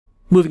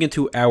Moving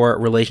into our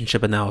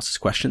relationship analysis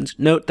questions,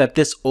 note that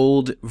this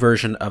old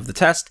version of the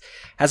test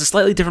has a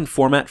slightly different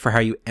format for how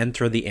you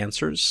enter the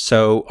answers.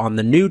 So on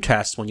the new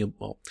test, on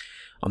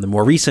the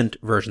more recent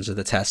versions of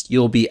the test,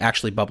 you'll be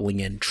actually bubbling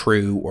in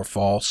true or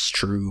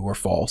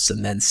false,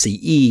 and then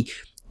CE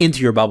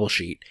into your bubble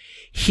sheet.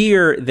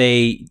 Here,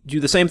 they do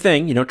the same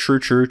thing,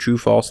 true,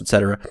 false,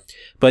 etc.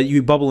 But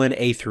you bubble in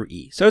A through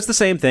E. So it's the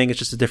same thing, it's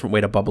just a different way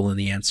to bubble in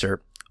the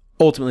answer.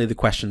 Ultimately, the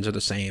questions are the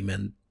same,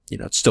 and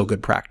it's still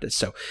good practice.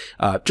 So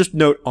just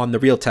note on the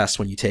real test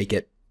when you take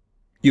it,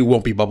 you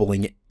won't be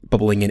bubbling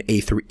in A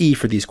through E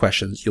for these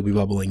questions. You'll be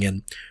bubbling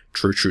in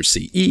true,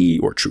 CE,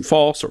 or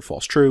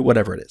false, true,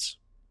 whatever it is.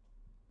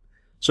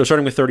 So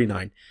starting with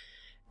 39,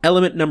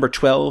 element number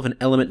 12 and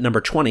element number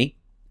 20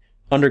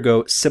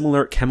 undergo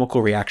similar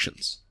chemical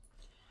reactions.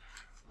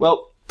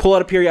 Well, pull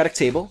out a periodic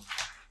table,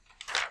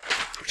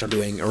 which I'm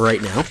doing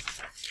right now,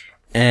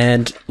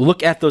 and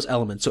look at those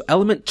elements. So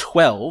element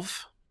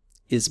 12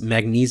 is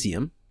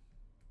magnesium,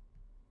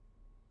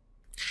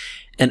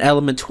 and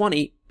element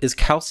 20 is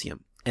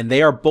calcium, and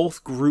they are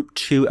both group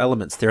 2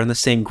 elements. They're in the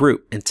same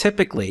group, and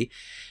typically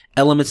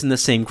elements in the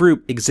same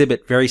group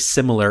exhibit very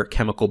similar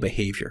chemical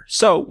behavior.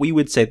 So we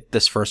would say that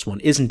this first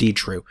one is indeed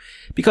true.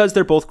 Because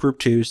they're both group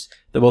 2s,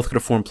 they're both going to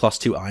form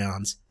 +2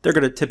 ions, they're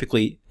going to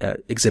typically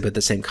exhibit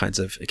the same kinds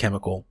of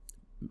chemical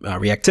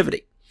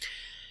reactivity.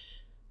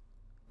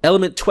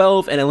 Element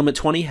 12 and element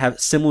 20 have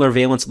similar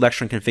valence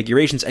electron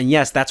configurations, and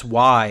yes, that's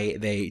why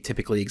they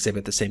typically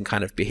exhibit the same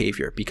kind of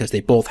behavior, because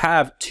they both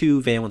have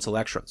 2 valence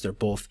electrons. They're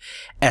both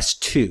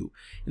S2.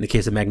 In the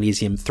case of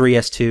magnesium,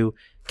 3s2,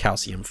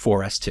 calcium,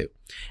 4s2.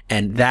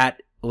 And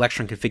that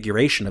electron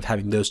configuration of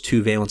having those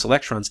 2 valence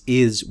electrons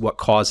is what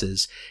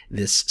causes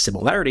this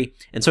similarity.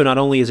 And so not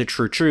only is it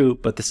true,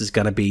 but this is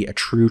going to be a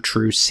true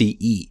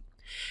CE.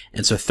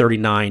 And so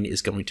 39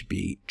 is going to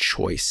be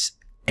choice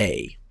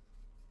A.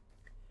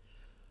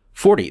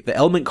 40. The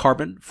element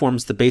carbon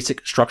forms the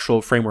basic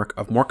structural framework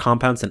of more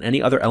compounds than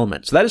any other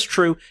element. So that is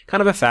true,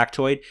 kind of a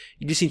factoid.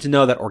 You just need to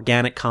know that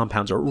organic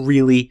compounds are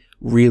really,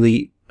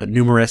 really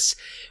numerous.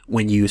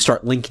 When you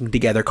start linking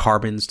together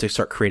carbons to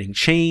start creating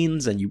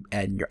chains, and you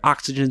add your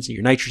oxygens and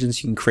your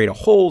nitrogens, you can create a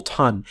whole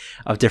ton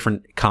of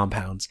different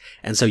compounds.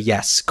 And so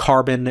yes,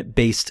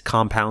 carbon-based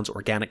compounds,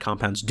 organic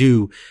compounds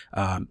do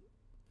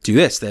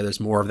this. There's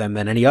more of them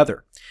than any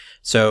other.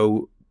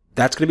 So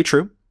that's going to be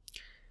true.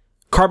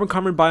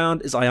 Carbon-carbon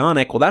bond is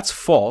ionic. Well, that's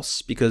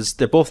false because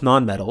they're both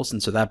nonmetals,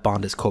 and so that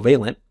bond is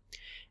covalent.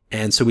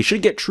 And so we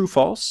should get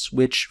true-false,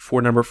 which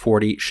for number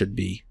 40 should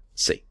be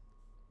C.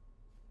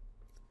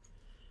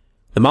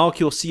 The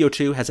molecule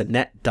CO2 has a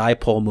net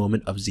dipole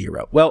moment of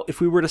 0. Well, if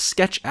we were to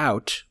sketch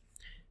out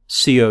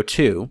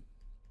CO2,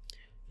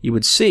 you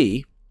would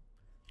see,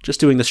 just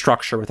doing the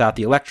structure without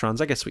the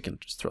electrons, I guess we can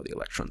just throw the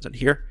electrons in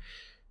here,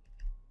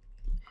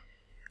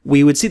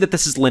 we would see that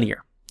this is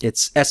linear.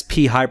 It's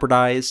sp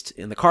hybridized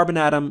in the carbon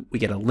atom. We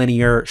get a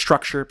linear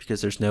structure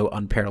because there's no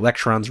unpaired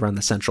electrons around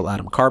the central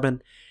atom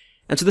carbon.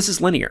 And so this is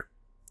linear.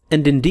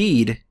 And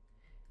indeed,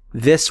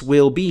 this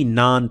will be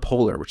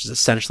nonpolar, which is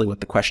essentially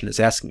what the question is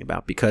asking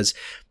about, because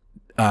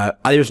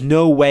there's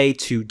no way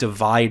to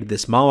divide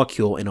this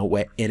molecule in a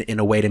way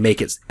to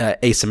make it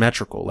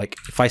asymmetrical. Like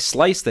if I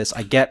slice this,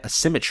 I get a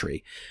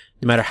symmetry,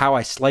 no matter how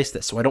I slice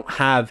this. So I don't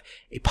have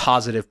a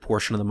positive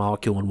portion of the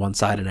molecule on one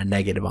side and a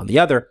negative on the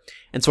other.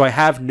 And so I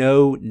have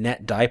no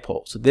net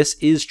dipole. So this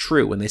is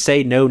true. When they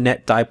say no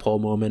net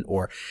dipole moment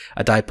or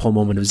a dipole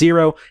moment of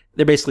 0,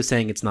 they're basically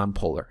saying it's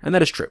nonpolar. And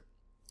that is true.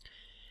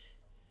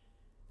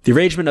 The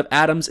arrangement of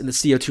atoms in the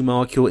CO2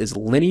 molecule is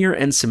linear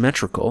and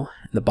symmetrical,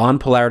 and the bond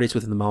polarities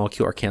within the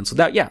molecule are canceled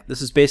out. Yeah,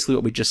 this is basically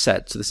what we just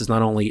said. So this is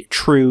not only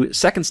true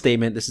second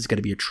statement, this is going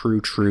to be a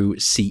true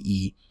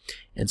CE.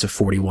 And so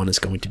 41 is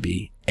going to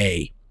be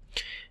A.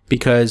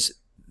 Because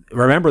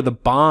remember, the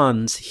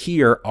bonds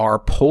here are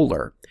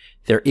polar.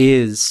 There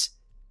is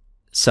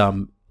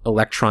some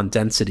electron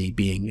density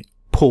being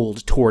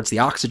pulled towards the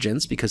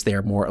oxygens because they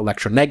are more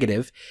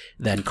electronegative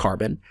than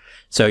carbon.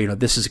 So,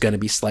 this is going to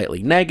be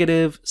slightly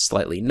negative,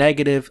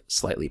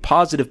 slightly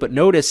positive. But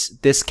notice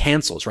this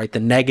cancels, right? The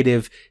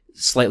negative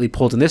slightly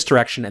pulled in this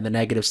direction and the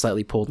negative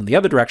slightly pulled in the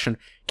other direction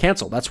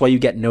cancel. That's why you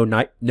get no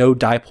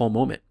dipole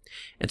moment.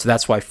 And so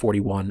that's why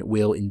 41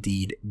 will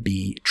indeed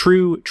be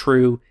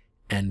true,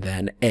 and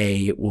then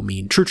A will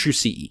mean true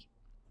CE.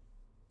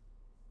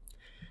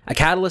 A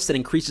catalyst that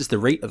increases the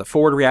rate of the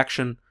forward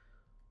reaction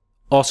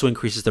also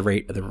increases the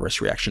rate of the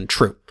reverse reaction.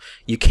 True.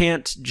 You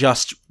can't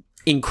just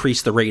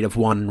increase the rate of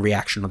one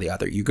reaction or the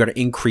other. You've got to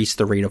increase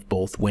the rate of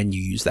both when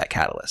you use that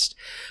catalyst.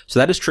 So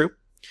that is true.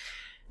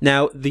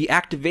 Now, the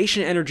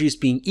activation energies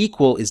being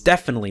equal is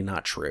definitely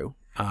not true.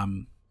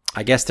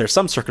 I guess there's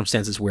some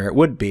circumstances where it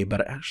would be,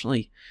 but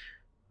actually,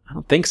 I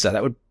don't think so.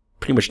 That would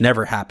pretty much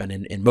never happen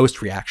in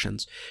most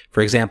reactions.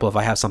 For example, if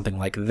I have something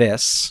like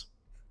this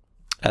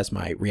as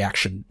my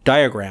reaction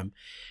diagram,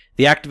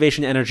 the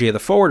activation energy of the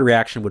forward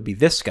reaction would be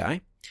this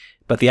guy,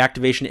 but the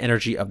activation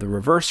energy of the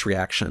reverse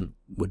reaction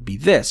would be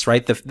this,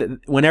 right?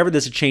 Whenever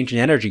there's a change in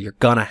energy, you're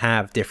going to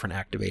have different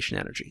activation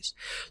energies.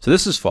 So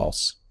this is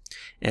false.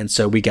 And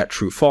so we get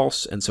true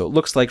false. And so it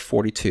looks like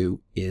 42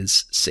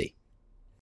 is C.